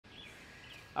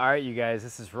All right, you guys,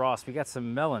 this is Ross. We got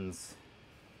some melons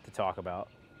to talk about.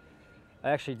 I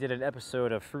actually did an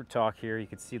episode of Fruit Talk here. You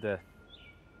can see the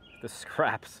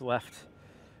scraps left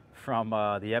from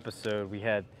the episode. We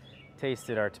had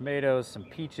tasted our tomatoes, some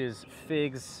peaches,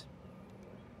 figs,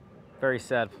 very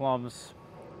sad plums,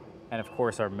 and of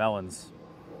course our melons.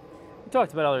 We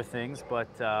talked about other things, but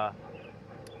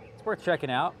it's worth checking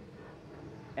out.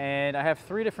 And I have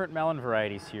 3 different melon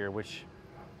varieties here, which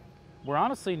were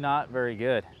honestly not very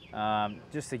good.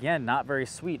 Just again, not very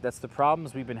sweet. That's the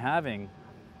problems we've been having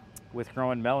with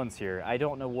growing melons here. I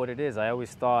don't know what it is. I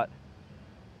always thought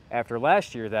after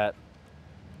last year that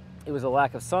it was a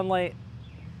lack of sunlight.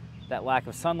 That lack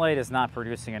of sunlight is not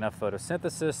producing enough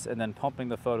photosynthesis and then pumping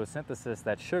the photosynthesis,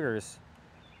 that sugars,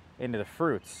 into the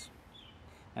fruits.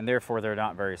 And therefore they're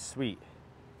not very sweet.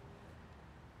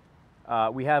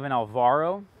 We have an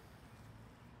Alvaro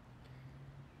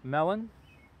melon,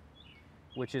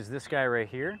 which is this guy right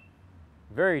here.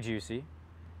 Very juicy,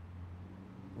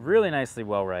 really nicely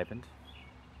well ripened.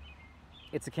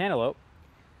 It's a cantaloupe.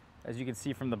 As you can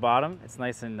see from the bottom, it's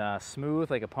nice and smooth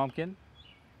like a pumpkin.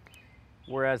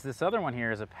 Whereas this other one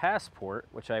here is a passport,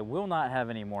 which I will not have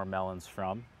any more melons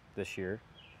from this year.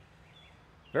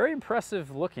 Very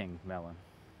impressive looking melon.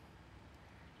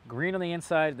 Green on the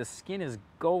inside, the skin is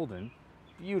golden,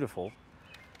 beautiful,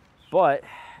 but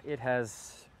it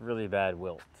has really bad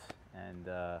wilt. And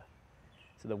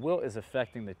so the wilt is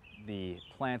affecting the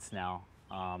plants now.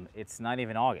 It's not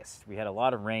even August. We had a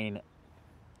lot of rain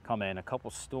come in, a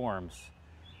couple storms,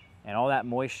 and all that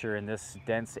moisture in this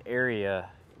dense area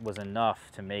was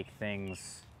enough to make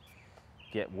things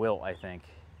get wilt, I think.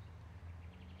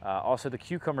 Also, the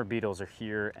cucumber beetles are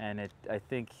here, and I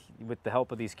think with the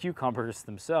help of these cucumbers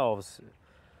themselves,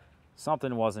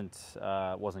 something wasn't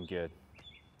good.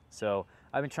 So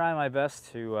I've been trying my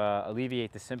best to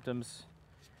alleviate the symptoms,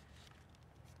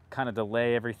 kind of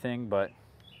delay everything, but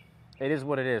it is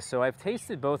what it is. So I've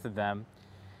tasted both of them.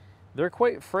 They're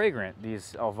quite fragrant,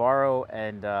 these Alvaro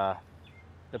and the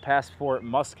Passport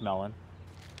muskmelon.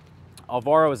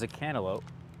 Alvaro is a cantaloupe,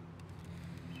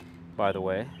 by the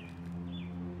way.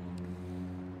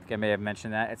 I think I may have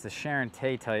mentioned that. It's a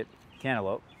Charentais type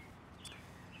cantaloupe.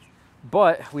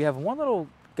 But we have one little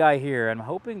guy here. I'm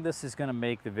hoping this is going to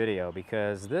make the video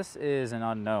because this is an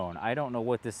unknown. I don't know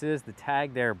what this is. The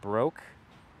tag there broke,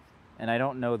 and I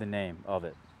don't know the name of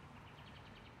it.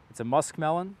 It's a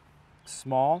muskmelon,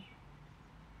 small.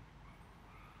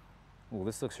 Oh,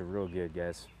 this looks real good,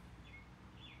 guys.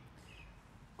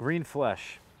 Green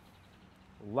flesh,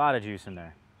 a lot of juice in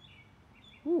there.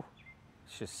 Woo,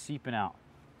 it's just seeping out.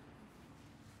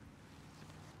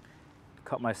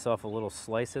 Cut myself a little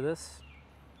slice of this.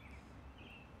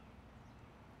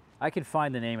 I can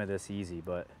find the name of this easy,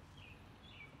 but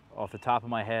off the top of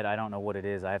my head, I don't know what it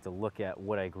is. I have to look at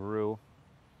what I grew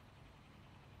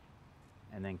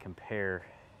and then compare.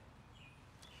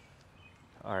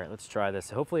 All right, let's try this.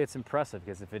 Hopefully it's impressive,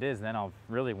 because if it is, then I'll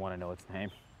really want to know its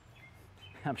name.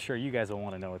 I'm sure you guys will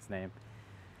want to know its name.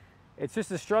 It's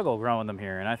just a struggle growing them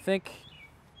here, and I think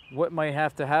what might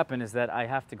have to happen is that I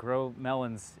have to grow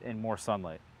melons in more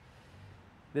sunlight.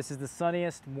 This is the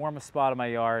sunniest, warmest spot of my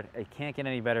yard. It can't get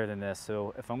any better than this.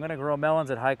 So if I'm going to grow melons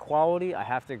at high quality, I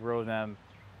have to grow them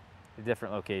at a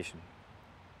different location.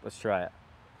 Let's try it.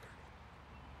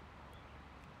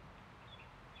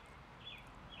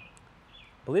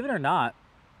 Believe it or not,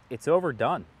 it's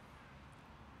overdone.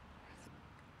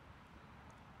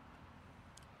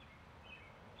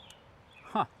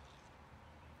 Huh.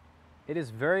 It is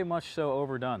very much so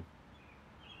overdone.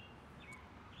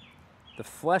 The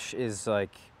flesh is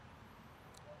like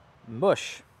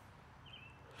mush.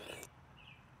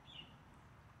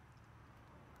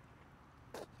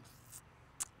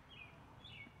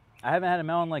 I haven't had a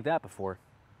melon like that before.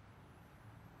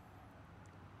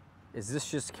 Is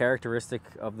this just characteristic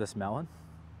of this melon?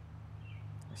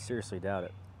 I seriously doubt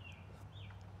it.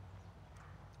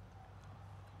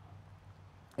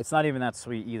 It's not even that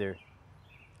sweet either.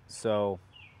 So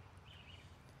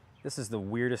this is the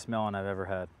weirdest melon I've ever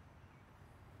had.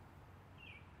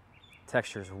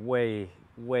 Texture's way,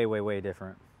 way, way, way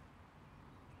different.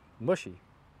 Mushy.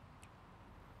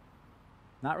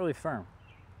 Not really firm.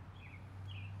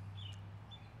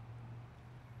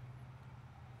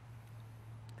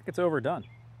 I think it's overdone.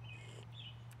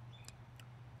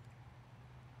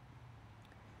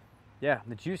 Yeah,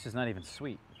 the juice is not even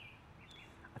sweet.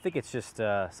 I think it's just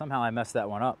somehow I messed that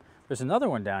one up. There's another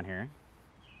one down here.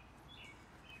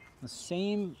 The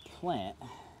same plant.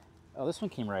 Oh, this one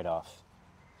came right off.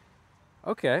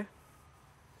 Okay.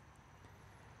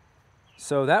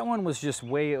 So that one was just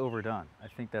way overdone. I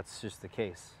think that's just the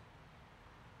case.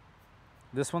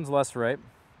 This one's less ripe.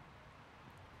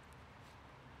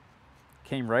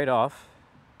 Came right off.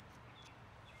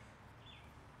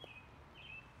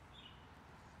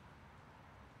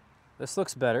 This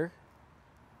looks better.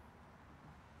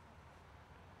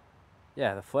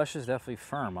 Yeah, the flesh is definitely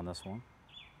firm on this one.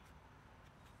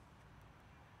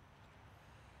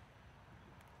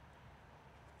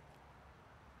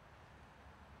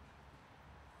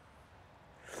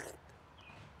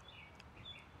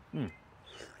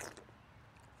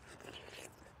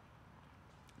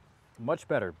 Much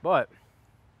better, but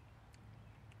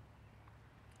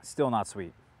still not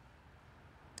sweet.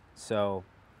 So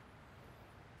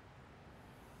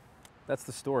that's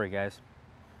the story, guys.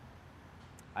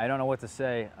 I don't know what to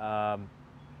say.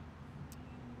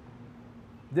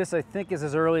 This, I think, is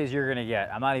as early as you're gonna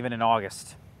get. I'm not even in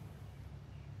August.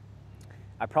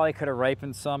 I probably could have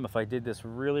ripened some if I did this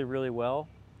really, really well.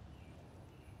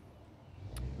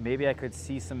 Maybe I could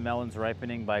see some melons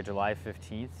ripening by July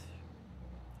 15th,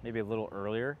 maybe a little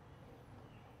earlier.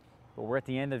 But we're at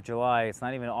the end of July, it's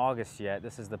not even August yet.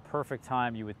 This is the perfect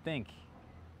time, you would think,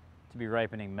 to be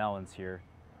ripening melons here,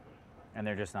 and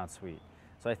they're just not sweet.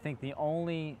 So I think the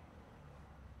only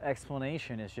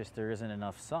explanation is just there isn't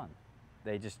enough sun.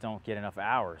 They just don't get enough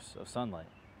hours of sunlight.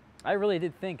 I really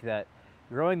did think that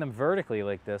growing them vertically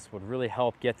like this would really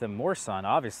help get them more sun.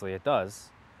 Obviously it does.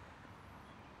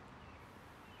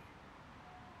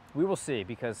 We will see,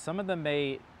 because some of them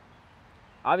may,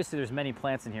 obviously there's many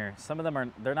plants in here. Some of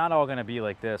them they're not all gonna be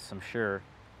like this, I'm sure.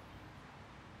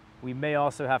 We may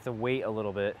also have to wait a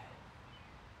little bit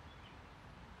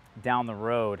down the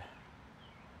road.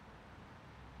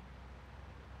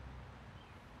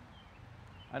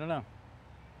 I don't know.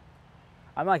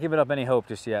 I'm not giving up any hope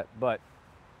just yet, but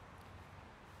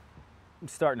I'm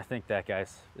starting to think that,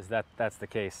 guys, that's the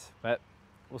case. But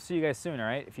we'll see you guys soon, all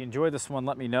right? If you enjoyed this one,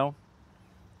 let me know.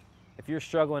 If you're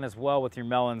struggling as well with your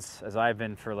melons as I've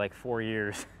been for like 4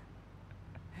 years,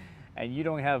 and you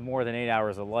don't have more than 8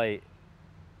 hours of light,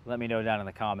 let me know down in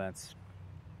the comments.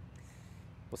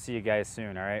 We'll see you guys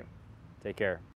soon, all right? Take care.